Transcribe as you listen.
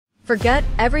Forget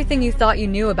everything you thought you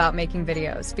knew about making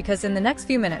videos, because in the next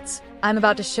few minutes, I'm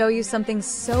about to show you something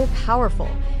so powerful,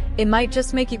 it might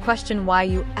just make you question why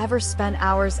you ever spent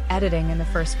hours editing in the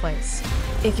first place.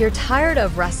 If you're tired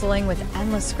of wrestling with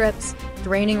endless scripts,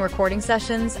 draining recording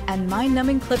sessions, and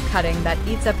mind-numbing clip cutting that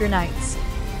eats up your nights,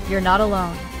 you're not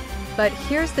alone. But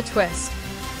here's the twist.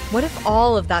 What if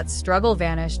all of that struggle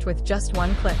vanished with just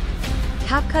one click?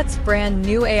 CapCut's brand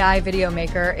new AI video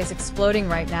maker is exploding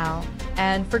right now,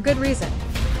 and for good reason.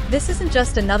 This isn't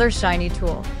just another shiny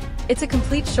tool. It's a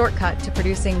complete shortcut to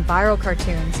producing viral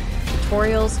cartoons,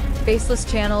 tutorials, faceless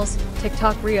channels,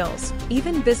 TikTok reels,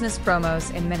 even business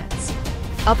promos in minutes.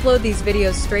 Upload these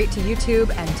videos straight to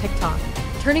YouTube and TikTok,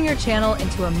 turning your channel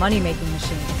into a money-making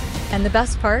machine. And the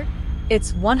best part?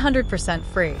 It's 100%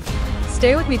 free.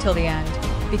 Stay with me till the end,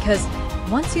 because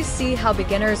once you see how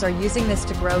beginners are using this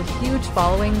to grow huge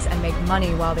followings and make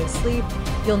money while they sleep,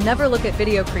 you'll never look at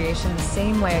video creation the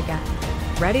same way again.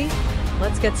 Ready?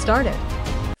 Let's get started.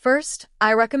 First,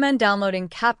 I recommend downloading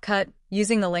CapCut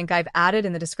using the link I've added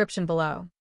in the description below.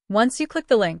 Once you click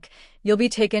the link, you'll be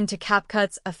taken to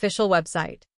CapCut's official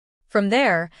website. From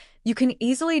there, you can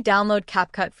easily download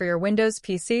CapCut for your Windows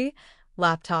PC,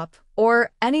 laptop,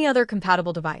 or any other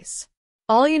compatible device.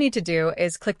 All you need to do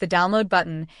is click the download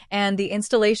button and the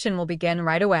installation will begin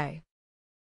right away.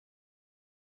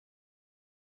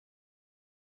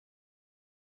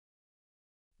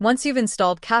 Once you've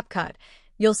installed CapCut,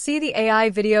 you'll see the AI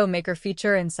Video Maker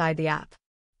feature inside the app.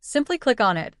 Simply click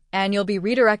on it, and you'll be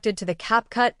redirected to the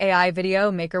CapCut AI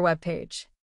Video Maker webpage.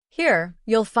 Here,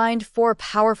 you'll find 4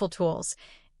 powerful tools: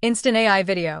 Instant AI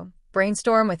Video,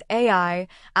 Brainstorm with AI,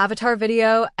 Avatar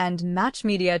Video, and Match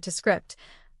Media to Script,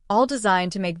 all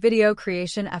designed to make video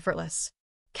creation effortless.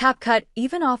 CapCut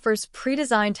even offers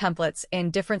pre-designed templates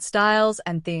in different styles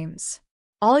and themes.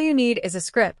 All you need is a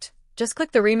script. Just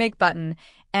click the Remake button,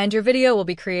 and your video will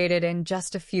be created in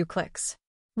just a few clicks.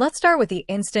 Let's start with the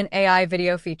Instant AI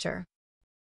Video feature.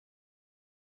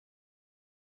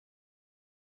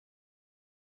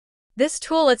 This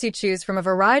tool lets you choose from a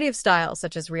variety of styles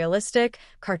such as realistic,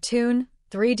 cartoon,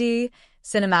 3D,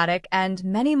 cinematic, and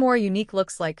many more unique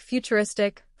looks like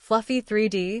futuristic, fluffy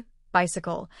 3D,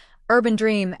 bicycle, urban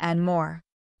dream, and more.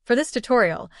 For this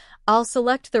tutorial, I'll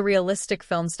select the realistic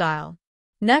film style.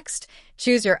 Next,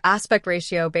 choose your aspect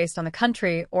ratio based on the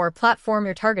country or platform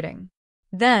you're targeting.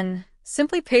 Then,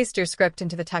 simply paste your script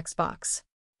into the text box.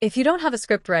 If you don't have a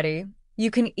script ready,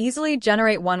 you can easily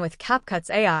generate one with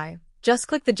CapCut's AI. Just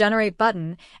click the Generate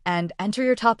button and enter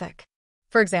your topic.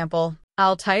 For example,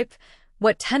 I'll type,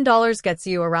 "What $10 gets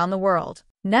you around the world?"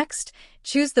 Next,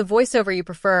 choose the voiceover you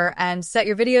prefer and set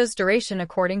your video's duration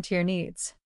according to your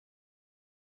needs.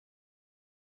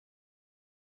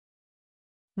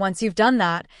 Once you've done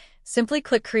that, simply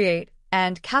click Create,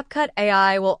 and CapCut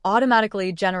AI will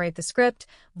automatically generate the script,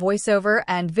 voiceover,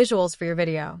 and visuals for your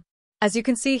video. As you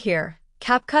can see here,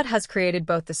 CapCut has created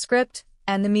both the script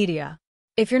and the media.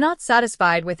 If you're not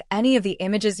satisfied with any of the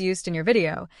images used in your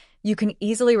video, you can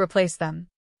easily replace them.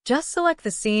 Just select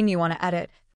the scene you want to edit.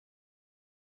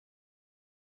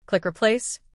 Click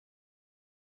Replace.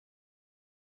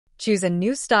 Choose a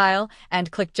new style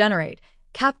and click Generate.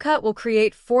 CapCut will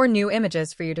create 4 new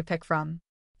images for you to pick from.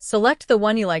 Select the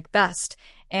one you like best,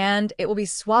 and it will be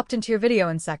swapped into your video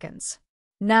in seconds.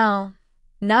 Now,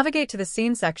 navigate to the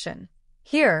Scene section.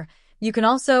 Here, you can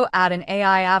also add an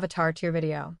AI avatar to your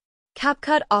video.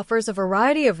 CapCut offers a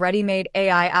variety of ready-made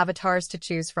AI avatars to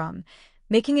choose from,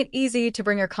 making it easy to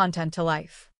bring your content to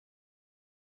life.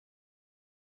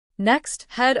 Next,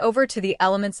 head over to the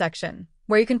Element section,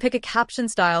 where you can pick a caption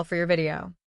style for your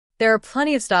video. There are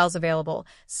plenty of styles available,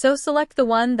 so select the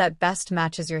one that best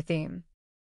matches your theme.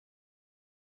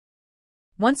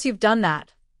 Once you've done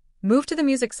that, move to the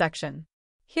Music section.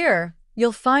 Here,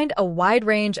 you'll find a wide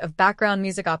range of background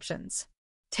music options.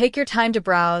 Take your time to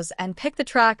browse and pick the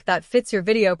track that fits your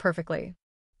video perfectly.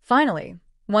 Finally,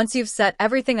 once you've set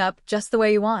everything up just the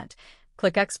way you want,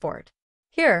 click Export.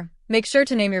 Here, make sure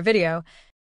to name your video,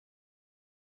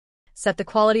 set the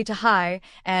quality to high,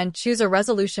 and choose a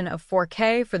resolution of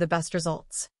 4K for the best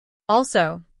results.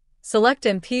 Also, select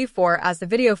MP4 as the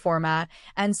video format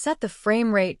and set the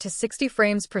frame rate to 60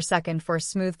 frames per second for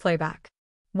smooth playback.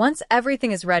 Once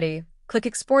everything is ready, click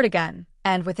Export again,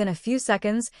 and within a few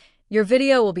seconds, your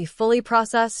video will be fully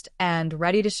processed and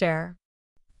ready to share.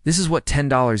 This is what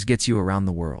 $10 gets you around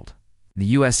the world. In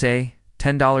the USA,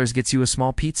 $10 gets you a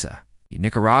small pizza. In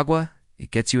Nicaragua, it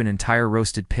gets you an entire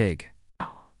roasted pig.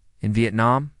 In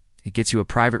Vietnam, it gets you a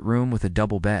private room with a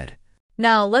double bed.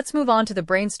 Now let's move on to the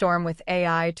Brainstorm with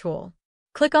AI tool.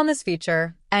 Click on this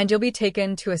feature, and you'll be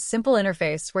taken to a simple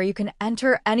interface where you can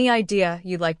enter any idea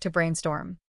you'd like to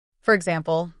brainstorm. For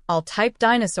example, I'll type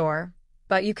dinosaur,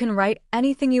 but you can write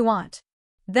anything you want.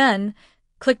 Then,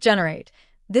 click Generate.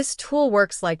 This tool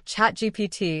works like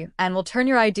ChatGPT and will turn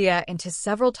your idea into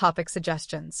several topic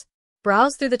suggestions.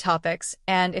 Browse through the topics,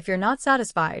 and if you're not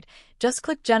satisfied, just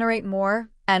click Generate More,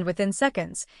 and within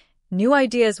seconds, new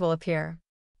ideas will appear.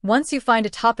 Once you find a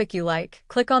topic you like,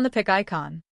 click on the pick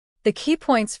icon. The key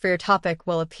points for your topic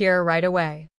will appear right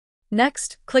away.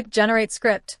 Next, click Generate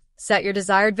Script. Set your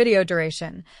desired video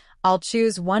duration. I'll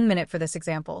choose 1 minute for this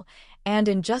example, and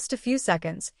in just a few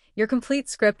seconds, your complete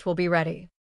script will be ready.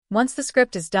 Once the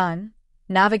script is done,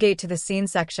 navigate to the Scene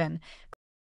section.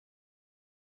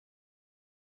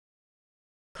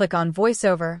 Click on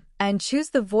VoiceOver and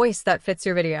choose the voice that fits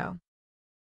your video.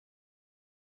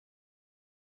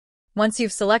 Once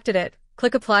you've selected it,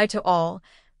 click Apply to All.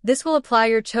 This will apply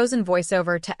your chosen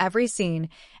voiceover to every scene,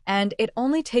 and it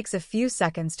only takes a few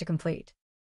seconds to complete.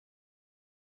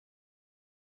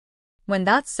 When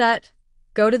that's set,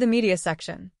 go to the Media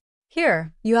section.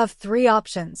 Here, you have 3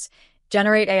 options: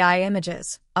 Generate AI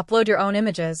images, upload your own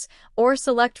images, or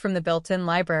select from the built-in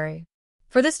library.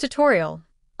 For this tutorial,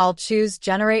 I'll choose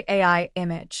Generate AI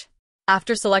Image.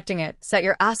 After selecting it, set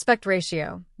your aspect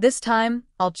ratio. This time,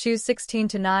 I'll choose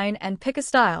 16:9 and pick a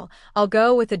style. I'll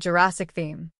go with a Jurassic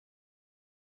theme.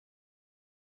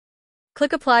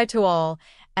 Click Apply to All,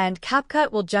 and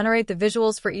CapCut will generate the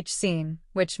visuals for each scene,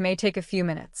 which may take a few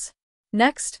minutes.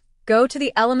 Next, go to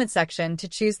the Element section to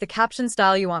choose the caption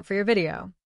style you want for your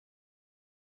video.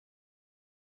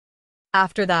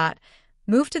 After that,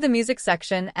 move to the Music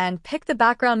section and pick the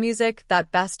background music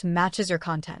that best matches your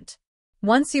content.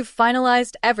 Once you've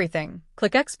finalized everything,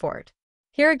 click Export.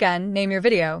 Here again, name your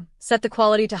video, set the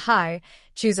quality to high,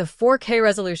 choose a 4K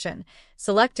resolution,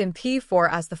 select MP4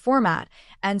 as the format,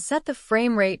 and set the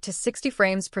frame rate to 60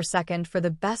 frames per second for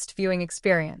the best viewing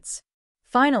experience.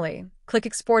 Finally, click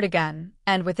Export again,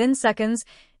 and within seconds,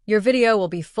 your video will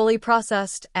be fully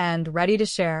processed and ready to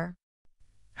share.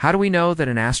 How do we know that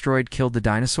an asteroid killed the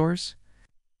dinosaurs?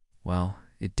 Well,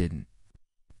 it didn't.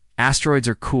 Asteroids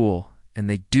are cool, and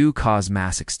they do cause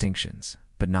mass extinctions,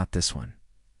 but not this one.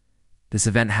 This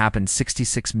event happened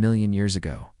 66 million years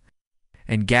ago,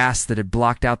 and gas that had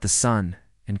blocked out the sun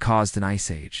and caused an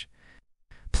ice age.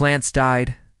 Plants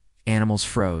died, animals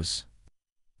froze,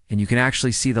 and you can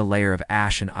actually see the layer of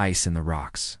ash and ice in the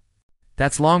rocks.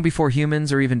 That's long before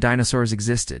humans or even dinosaurs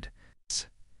existed.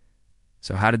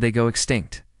 So how did they go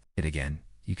extinct? Again,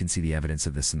 you can see the evidence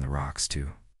of this in the rocks too.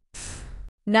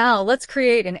 Now let's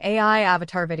create an AI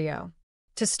avatar video.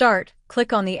 To start,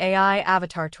 click on the AI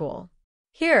avatar tool.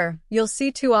 Here, you'll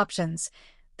see 2 options.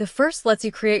 The first lets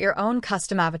you create your own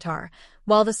custom avatar,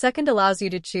 while the second allows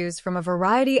you to choose from a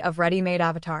variety of ready-made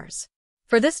avatars.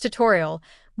 For this tutorial,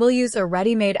 we'll use a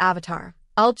ready-made avatar.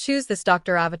 I'll choose this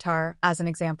Doctor avatar as an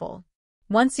example.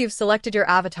 Once you've selected your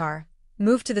avatar,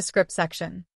 move to the Script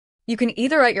section. You can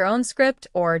either write your own script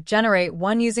or generate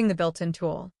one using the built-in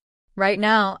tool. Right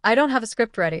now, I don't have a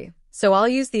script ready, so I'll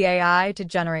use the AI to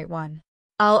generate one.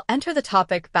 I'll enter the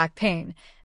topic back pain,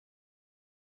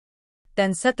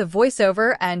 then set the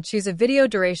voiceover and choose a video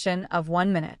duration of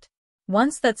 1 minute.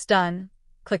 Once that's done,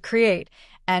 click Create,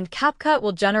 and CapCut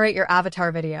will generate your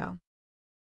avatar video.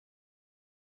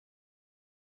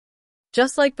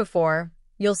 Just like before,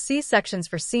 you'll see sections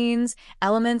for scenes,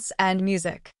 elements, and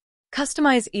music.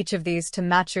 Customize each of these to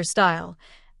match your style.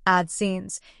 Add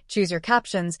scenes, choose your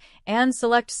captions, and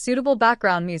select suitable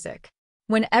background music.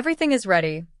 When everything is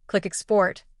ready, click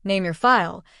Export, name your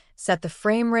file, set the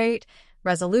frame rate,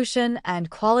 resolution, and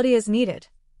quality as needed.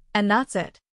 And that's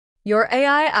it. Your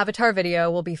AI avatar video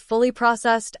will be fully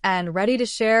processed and ready to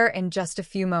share in just a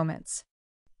few moments.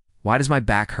 Why does my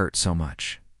back hurt so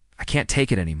much? I can't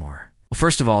take it anymore. Well,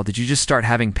 first of all, did you just start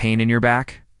having pain in your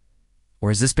back? Or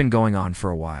has this been going on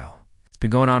for a while? It's been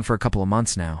going on for a couple of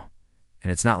months now,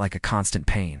 and it's not like a constant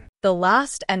pain. The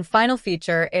last and final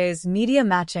feature is media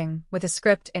matching with a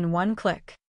script in 1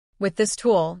 click. With this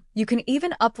tool, you can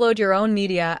even upload your own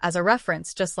media as a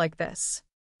reference just like this.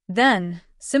 Then,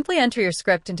 simply enter your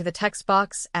script into the text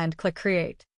box and click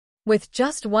Create. With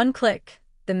just 1 click,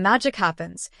 the magic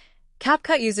happens.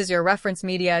 CapCut uses your reference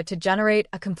media to generate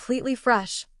a completely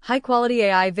fresh, high-quality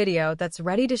AI video that's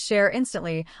ready to share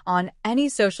instantly on any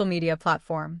social media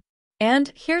platform.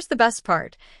 And here's the best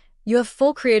part. You have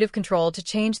full creative control to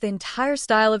change the entire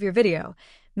style of your video,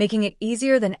 making it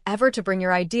easier than ever to bring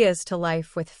your ideas to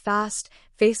life with fast,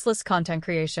 faceless content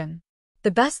creation.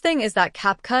 The best thing is that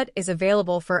CapCut is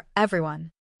available for everyone.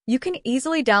 You can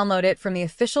easily download it from the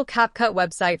official CapCut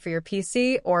website for your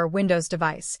PC or Windows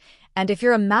device, And if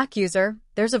you're a Mac user,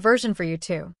 there's a version for you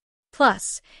too.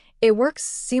 Plus, it works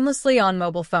seamlessly on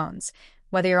mobile phones,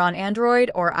 whether you're on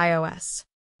Android or iOS.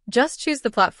 Just choose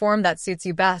the platform that suits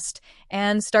you best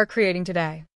and start creating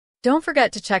today. Don't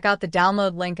forget to check out the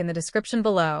download link in the description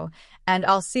below, and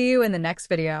I'll see you in the next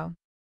video.